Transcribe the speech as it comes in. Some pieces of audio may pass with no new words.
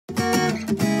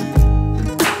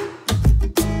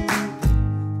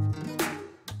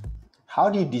How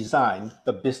do you design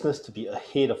the business to be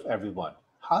ahead of everyone?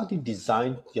 How do you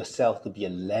design yourself to be a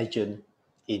legend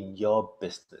in your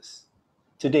business?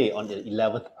 Today on the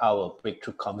 11th hour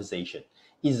breakthrough conversation,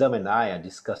 Izam and I are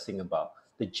discussing about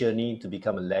the journey to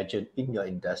become a legend in your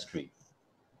industry,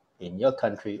 in your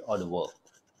country or the world.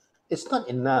 It's not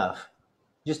enough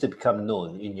just to become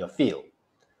known in your field,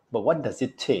 but what does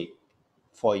it take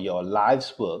for your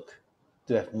life's work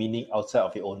to have meaning outside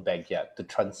of your own backyard, to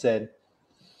transcend,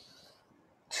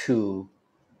 to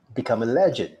become a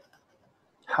legend?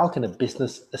 How can a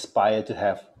business aspire to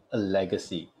have a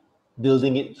legacy,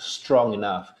 building it strong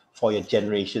enough for your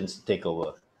generations to take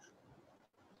over?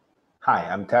 Hi,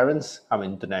 I'm Terence. I'm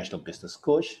an international business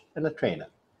coach and a trainer.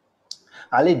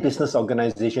 I lead business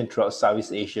organizations throughout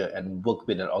Southeast Asia and work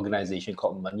with an organization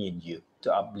called Money and You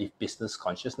to uplift business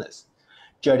consciousness.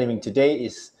 Joining me today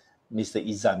is Mr.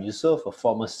 Izam Yusof, a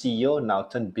former CEO, now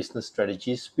turned business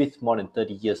strategist with more than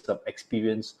 30 years of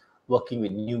experience working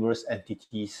with numerous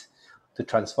entities to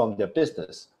transform their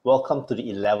business. Welcome to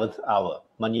the 11th hour,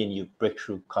 Money and You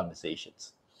Breakthrough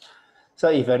Conversations. So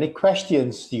if any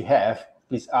questions you have,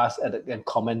 please ask and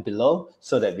comment below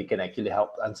so that we can actually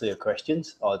help answer your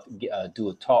questions or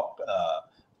do a talk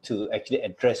to actually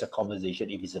address a conversation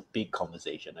if it's a big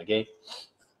conversation, okay?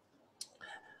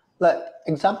 Like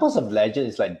examples of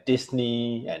legends like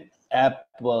Disney and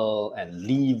Apple and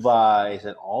Levi's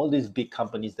and all these big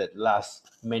companies that last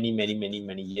many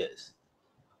years.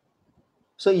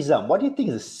 So Izam, what do you think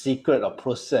is the secret or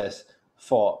process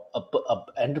for an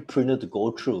entrepreneur to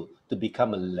go through to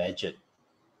become a legend?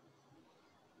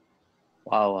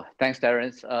 Wow, thanks,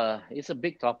 Terence. It's a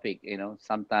big topic.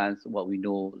 Sometimes what we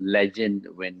know, legend,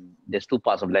 when there's two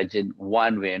parts of legend.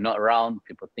 One, when you're not around,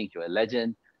 people think you're a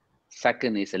legend.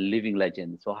 Second is a living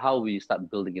legend. So how will you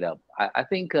start building it up? I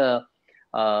think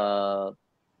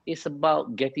it's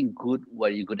about getting good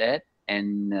what you're good at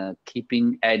and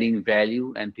keeping adding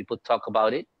value and people talk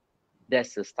about it.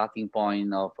 That's the starting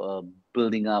point of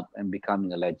building up and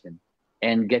becoming a legend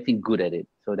and getting good at it.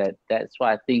 So that's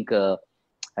why I think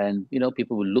and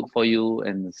people will look for you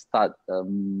and start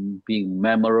being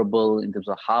memorable in terms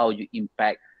of how you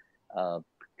impact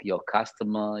your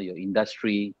customer, your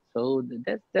industry. So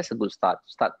that's a good start.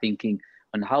 Start thinking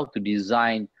on how to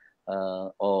design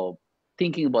or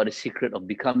thinking about the secret of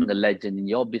becoming a legend in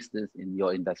your business, in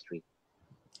your industry.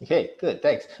 Okay, good,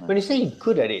 thanks. When you say you're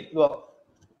good at it, well,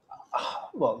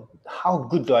 how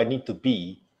good do I need to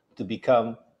be to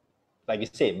become, like you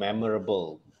say,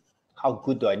 memorable? How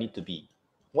good do I need to be?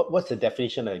 What's the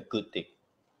definition of a good thing?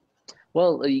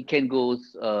 Well, it can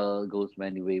goes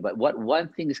many ways, but what one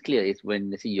thing is clear is when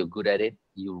let's say you're good at it,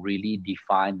 you really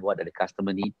define what the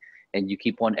customer need, and you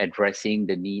keep on addressing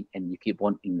the need, and you keep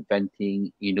on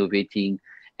inventing, innovating,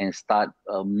 and start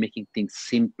making things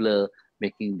simpler,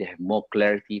 making they have more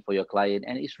clarity for your client,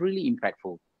 and it's really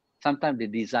impactful. Sometimes the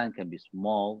design can be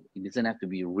small; it doesn't have to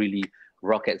be really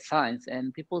rocket science,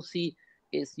 and people see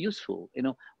it's useful.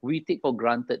 We take for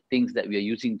granted things that we are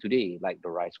using today, like the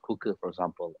rice cooker, for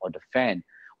example, or the fan,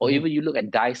 or even you look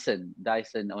at Dyson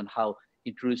on how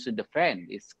introducing the fan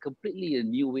is completely a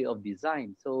new way of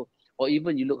design. So, or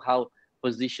even you look how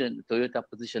Toyota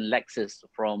position Lexus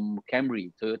from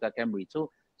Toyota Camry. So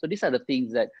these are the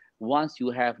things that once you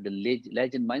have the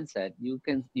legend mindset, you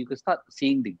can start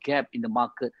seeing the gap in the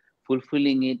market,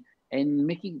 fulfilling it, and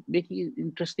making it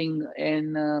interesting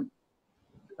and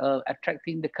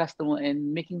attracting the customer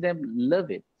and making them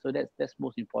love it. So that's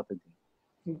most important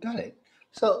thing. Got it.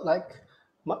 So like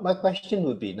my question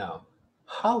would be now,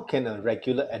 how can a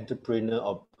regular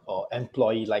entrepreneur or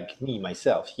employee like me,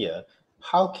 myself here,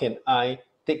 how can I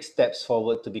take steps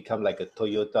forward to become like a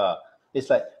Toyota? It's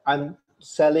like I'm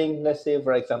selling, let's say,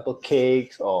 for example,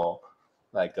 cakes or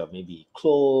like maybe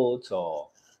clothes or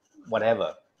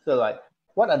whatever. So like,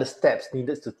 what are the steps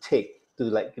needed to take to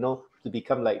to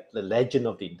become like the legend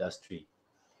of the industry?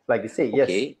 Like you say, yes.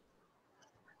 Okay.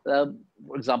 For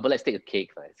example, let's take a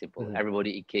cake, right? Simple.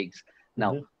 Everybody eat cakes.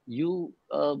 Now,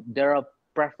 there are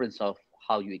preference of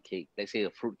how you eat cake. Let's say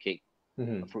a fruit cake,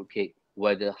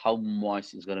 whether how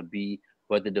moist it's gonna be,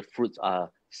 whether the fruits are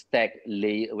stacked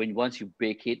layer. Once you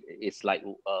bake it, it's like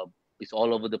it's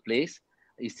all over the place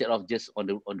instead of just on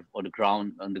the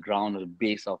ground or the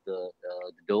base of the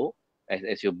dough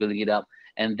as you're building it up,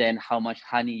 and then how much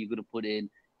honey you're gonna put in,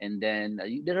 and then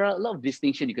there are a lot of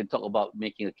distinction you can talk about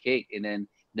making a cake, and then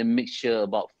the mixture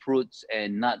about fruits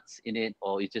and nuts in it,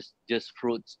 or it's just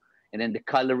fruits, and then the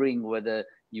coloring, whether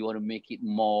you want to make it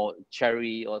more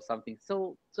cherry or something.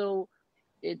 So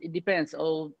it depends.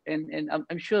 Oh, and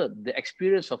I'm sure the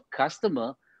experience of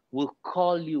customer will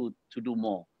call you to do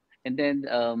more. And then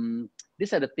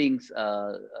these are the things,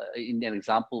 in an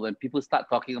example, when people start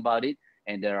talking about it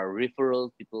and there are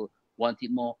referrals, people want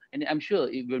it more. And I'm sure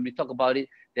when we talk about it,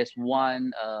 there's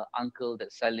one uncle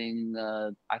that's selling,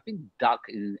 I think, duck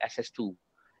in SS2.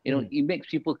 You know, it makes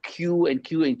people queue and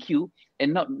queue and queue,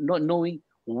 and not knowing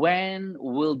when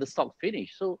will the stock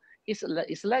finish. So it's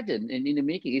a legend in the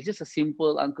making. It's just a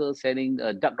simple uncle selling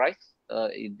duck rice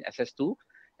in SS2,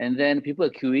 and then people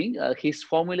are queuing. His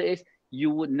formula is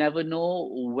you would never know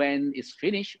when it's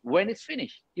finished. When it's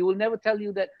finished, he will never tell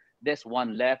you that there's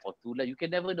one left or two left. You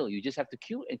can never know. You just have to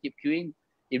queue and keep queuing.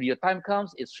 If your time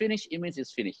comes, it's finished. It means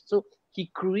it's finished. So he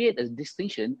create a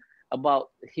distinction about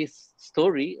his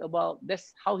story, about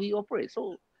that's how he operates.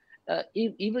 So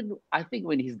even I think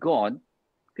when he's gone,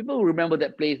 people will remember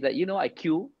that place that, I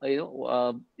queue,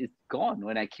 it's gone.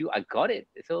 When I queue, I got it.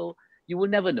 So you will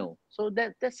never know. So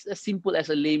that's as simple as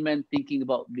a layman thinking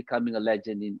about becoming a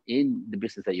legend in the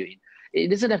business that you're in. It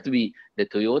doesn't have to be the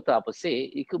Toyota per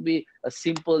se. It could be a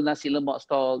simple nasi lemak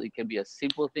stall. It can be a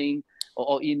simple thing.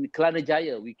 Or in Kelana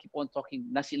Jaya, we keep on talking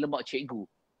nasi lemak cikgu.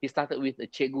 He started with a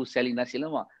cikgu selling nasi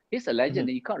lemak. He's a legend,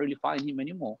 and you can't really find him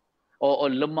anymore. Or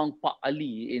Lemang Pak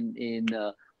Ali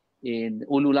in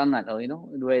Ulu Langat,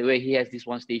 where he has this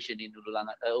one station in Ulu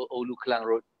Langat, Ulu Kelang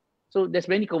Road. So there's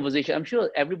many conversation. I'm sure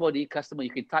everybody, customer,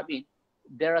 you can type in.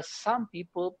 There are some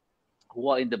people who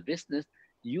are in the business,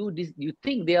 you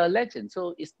think they are legends.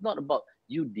 So it's not about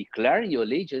you declaring your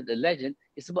a legend.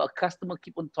 It's about a customer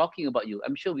keep on talking about you.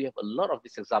 I'm sure we have a lot of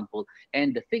this example.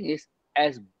 And the thing is,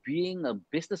 as being a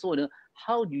business owner,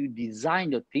 how do you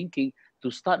design your thinking to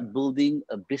start building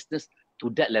a business to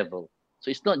that level?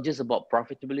 So it's not just about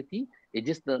profitability. It's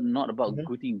just not about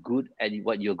getting good at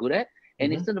what you're good at.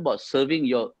 And it's not about serving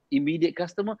your immediate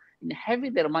customer. And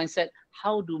having that mindset,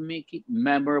 how to make it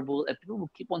memorable, and people will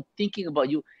keep on thinking about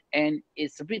you. And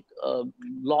it's a bit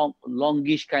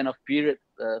longish kind of period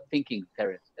thinking,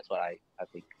 Terence. That's what I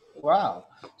think. Wow.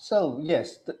 So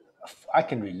yes, I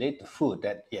can relate to food.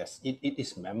 That yes, it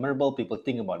is memorable. People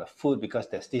think about the food because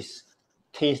there's this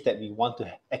taste that we want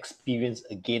to experience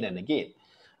again and again.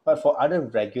 But for other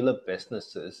regular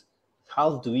businesses,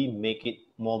 how do we make it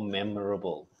more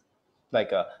memorable?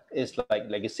 It's like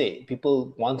you say,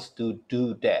 people wants to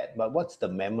do that, but what's the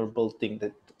memorable thing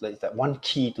that one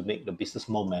key to make the business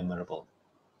more memorable?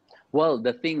 Well,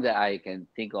 the thing that I can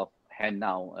think of hand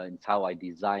now, and it's how I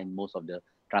design most of the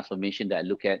transformation that I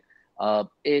look at,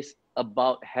 is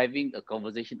about having a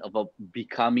conversation about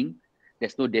becoming.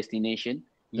 There's no destination.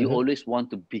 You always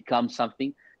want to become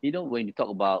something. When you talk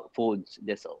about phones,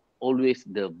 there's always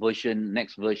the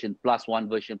next version, plus one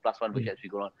version as we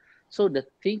go on. So the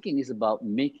thinking is about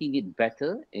making it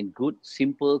better and good,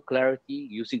 simple, clarity,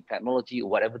 using technology or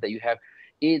whatever that you have.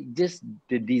 It just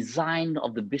the design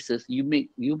of the business, you make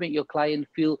your client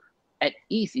feel at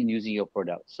ease in using your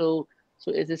product. So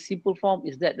as a simple form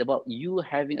is that about you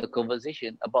having a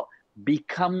conversation about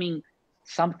becoming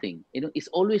something. It's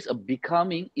always a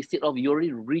becoming instead of you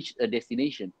already reached a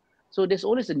destination. So there's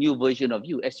always a new version of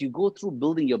you. As you go through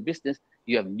building your business,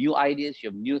 you have new ideas, you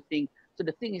have new things. So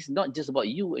the thing is not just about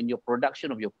you and your production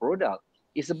of your product.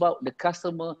 It's about the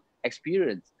customer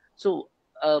experience. So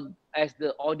as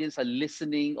the audience are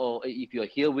listening, or if you're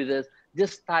here with us,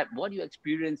 just type what you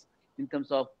experience in terms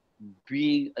of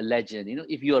being a legend.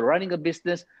 If you're running a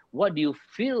business, what do you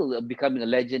feel becoming a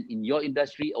legend in your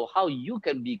industry, or how you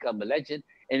can become a legend?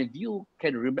 And if you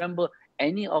can remember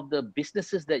any of the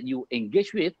businesses that you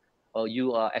engage with, or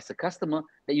you are as a customer,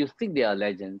 that you think they are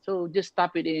legends, so just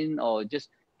type it in, or just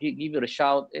give it a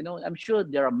shout. I'm sure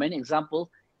there are many examples.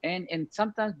 And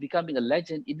sometimes becoming a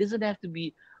legend, it doesn't have to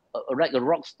be like a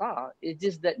rock star. It's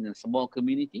just that in a small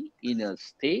community, in a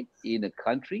state, in a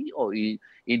country, or in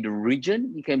the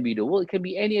region, it can be the world, it can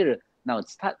be any area. Now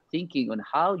start thinking on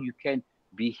how you can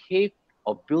behave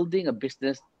or building a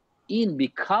business in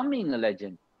becoming a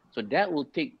legend. So that will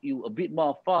take you a bit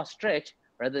more far stretch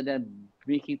rather than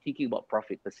thinking about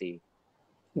profit per se.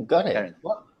 Got it. Terence.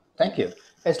 Well, thank you.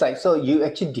 It's like, so you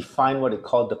actually define what you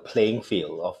call the playing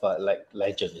field of like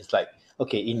legend. It's like,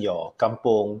 okay, in your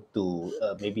kampong to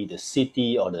maybe the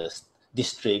city or the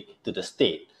district to the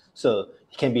state. So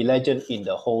it can be legend in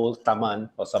the whole taman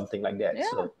or something like that.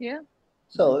 Yeah.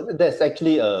 So that's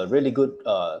actually a really good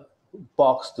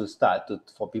box to start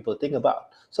for people to think about.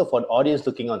 So for the audience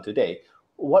looking on today,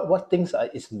 what things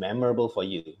is memorable for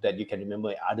you that you can remember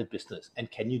in other business, and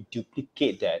can you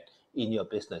duplicate that in your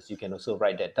business? You can also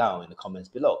write that down in the comments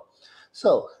below.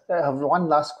 So I have one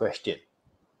last question.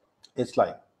 It's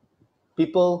like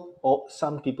people, or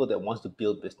some people that wants to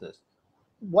build business,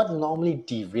 what normally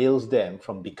derails them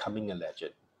from becoming a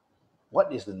legend?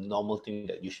 What is the normal thing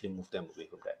that usually move them away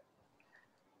from that?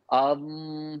 I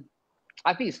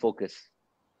think it's focus.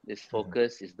 This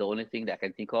focus is the only thing that I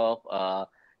can think of.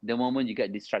 The moment you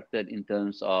get distracted in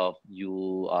terms of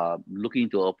you looking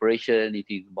into operation, you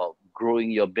think about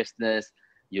growing your business,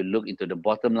 you look into the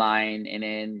bottom line, and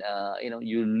then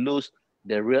you lose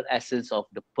the real essence of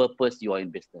the purpose you are in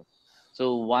business.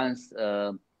 So once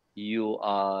you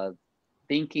are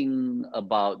thinking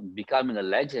about becoming a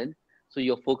legend, so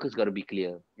your focus got to be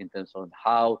clear in terms of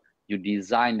how you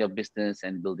design your business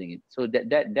and building it. So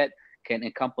that can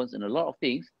encompass in a lot of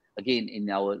things. Again, in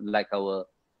our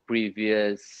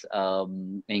previous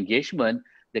engagement,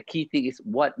 the key thing is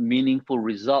what meaningful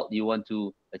result you want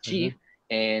to achieve,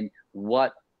 and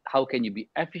how can you be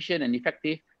efficient and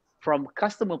effective from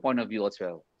customer point of view as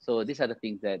well. So these are the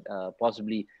things that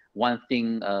possibly one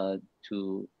thing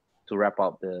to wrap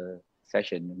up the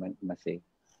session, I must say.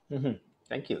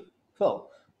 Thank you.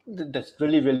 Well, that's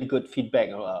really, really good feedback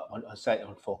on side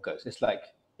on focus. It's like,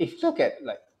 if you look at,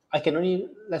 like, I can only,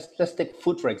 let's take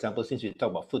food for example, since we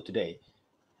talk about food today.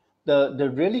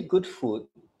 The really good food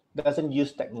doesn't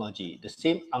use technology. The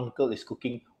same uncle is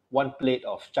cooking one plate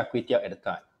of char kway teow at a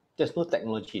time. There's no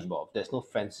technology involved. There's no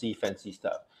fancy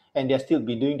stuff, and they're still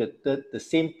be doing the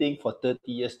same thing for 30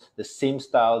 years, the same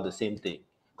style, the same thing.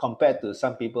 Compared to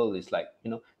some people, it's like,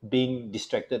 being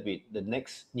distracted with the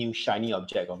next new shiny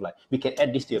object of, like, we can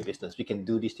add this to your business, we can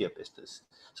do this to your business.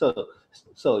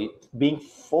 So being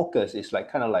focused is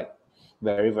like kind of like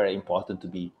very, very important to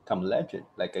become a legend,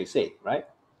 like I said, right?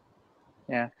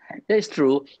 Yeah, that's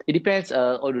true. It depends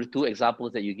on the two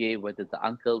examples that you gave, whether the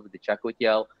uncle with the char kway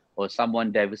teow or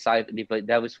someone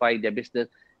diversifying their business.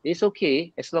 It's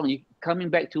okay as long you coming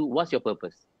back to what's your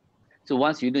purpose. So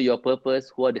once you know your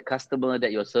purpose, who are the customer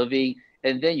that you're serving,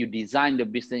 and then you design the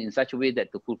business in such a way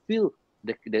that to fulfill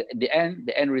the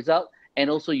end result, and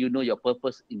also you know your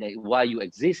purpose in why you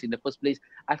exist in the first place.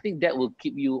 I think that will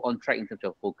keep you on track in terms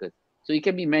of focus. So it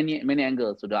can be many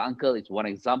angles. So the uncle is one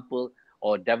example,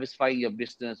 or diversifying your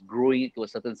business, growing it to a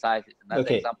certain size is another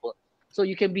Okay. example. So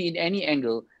you can be in any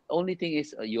angle. Only thing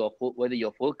is whether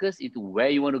you're focused into where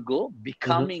you want to go,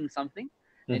 becoming something,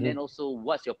 and then also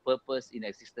what's your purpose in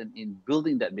existence in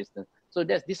building that business. So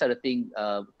these are the things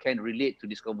can relate to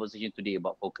this conversation today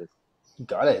about focus.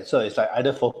 Got it. So it's like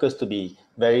either focus to be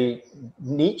very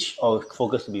niche or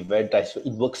focus to be very diverse.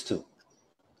 It works too.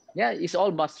 Yeah, it's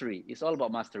all mastery. It's all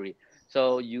about mastery.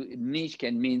 So niche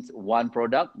can mean one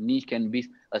product. Niche can be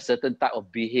a certain type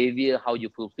of behavior, how you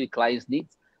fulfill clients'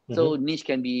 needs. So niche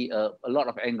can be a lot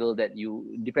of angle that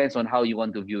depends on how you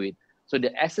want to view it. So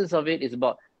the essence of it is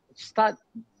about start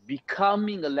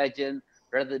becoming a legend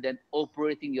rather than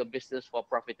operating your business for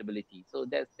profitability. So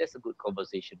that's a good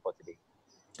conversation for today.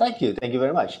 Thank you. Thank you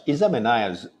very much. Izam and I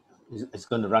is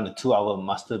going to run a 2-hour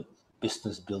Master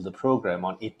Business Builder program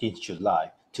on 18th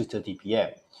July, 2:30 p.m.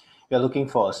 We are looking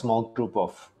for a small group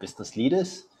of business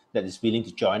leaders that is willing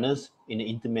to join us in an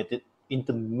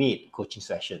intimate coaching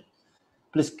session.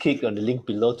 Please click on the link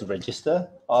below to register,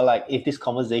 or, like, if these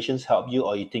conversations help you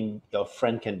or you think your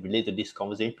friend can relate to this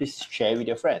conversation, please share with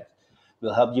your friends.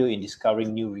 We'll help you in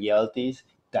discovering new realities,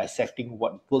 dissecting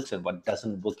what works and what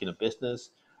doesn't work in a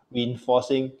business,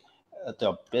 reinforcing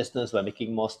your business by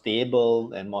making more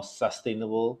stable and more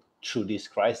sustainable through this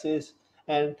crisis,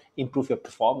 and improve your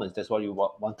performance. That's what we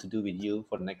want to do with you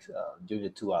for the next during the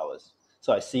 2 hours.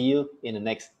 So I see you in the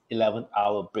next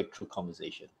 11-hour breakthrough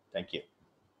conversation. Thank you.